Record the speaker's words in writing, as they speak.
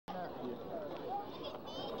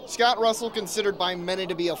Scott Russell, considered by many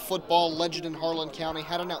to be a football legend in Harlan County,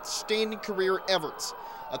 had an outstanding career at Evarts.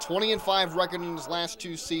 A 20-5 record in his last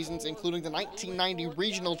 2 seasons, including the 1990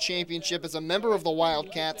 regional championship as a member of the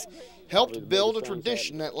Wildcats, helped build a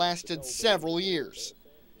tradition that lasted several years.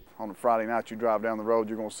 On a Friday night, you drive down the road,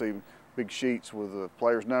 you're going to see big sheets with the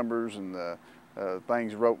players' numbers and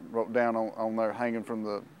things wrote down on there, hanging from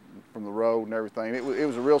the road and everything. It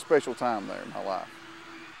was a real special time there in my life.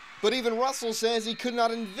 But even Russell says he could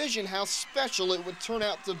not envision how special it would turn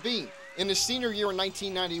out to be. In his senior year in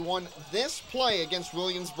 1991, this play against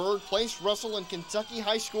Williamsburg placed Russell in Kentucky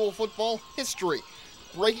high school football history,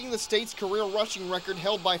 breaking the state's career rushing record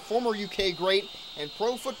held by former UK great and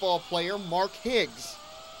pro football player Mark Higgs.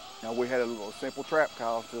 Now, we had a little simple trap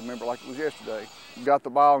call, to remember like it was yesterday. Got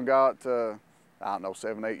the ball and got, I don't know,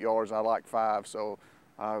 7, 8 yards. I like 5, so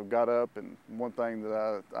I got up, and one thing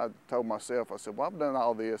that I told myself, I said, well, I've done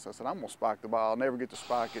all this. I said, I'm going to spike the ball. I'll never get to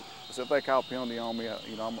spike it. I said, if they call penalty on me, I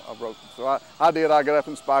broke it. So I did. I got up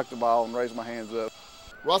and spiked the ball and raised my hands up.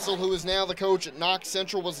 Russell, who is now the coach at Knox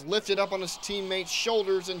Central, was lifted up on his teammates'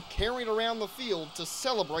 shoulders and carried around the field to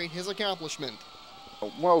celebrate his accomplishment.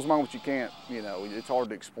 One of those moments you can't, it's hard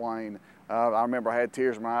to explain. I remember I had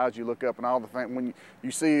tears in my eyes. You look up and all the things, when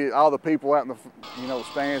you see all the people out in the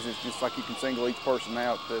stands, it's just like you can single each person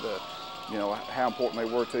out that, how important they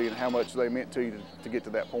were to you and how much they meant to you to get to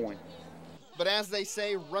that point. But as they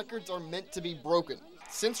say, records are meant to be broken.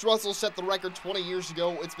 Since Russell set the record 20 years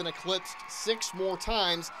ago, it's been eclipsed 6 more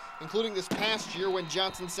times, including this past year when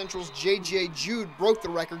Johnson Central's J.J. Jude broke the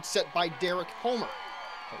record set by Derek Homer.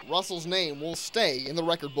 But Russell's name will stay in the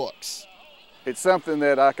record books. It's something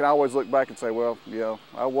that I can always look back and say, well,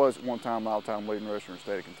 I was at one time an all-time leading rusher in the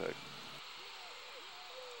state of Kentucky.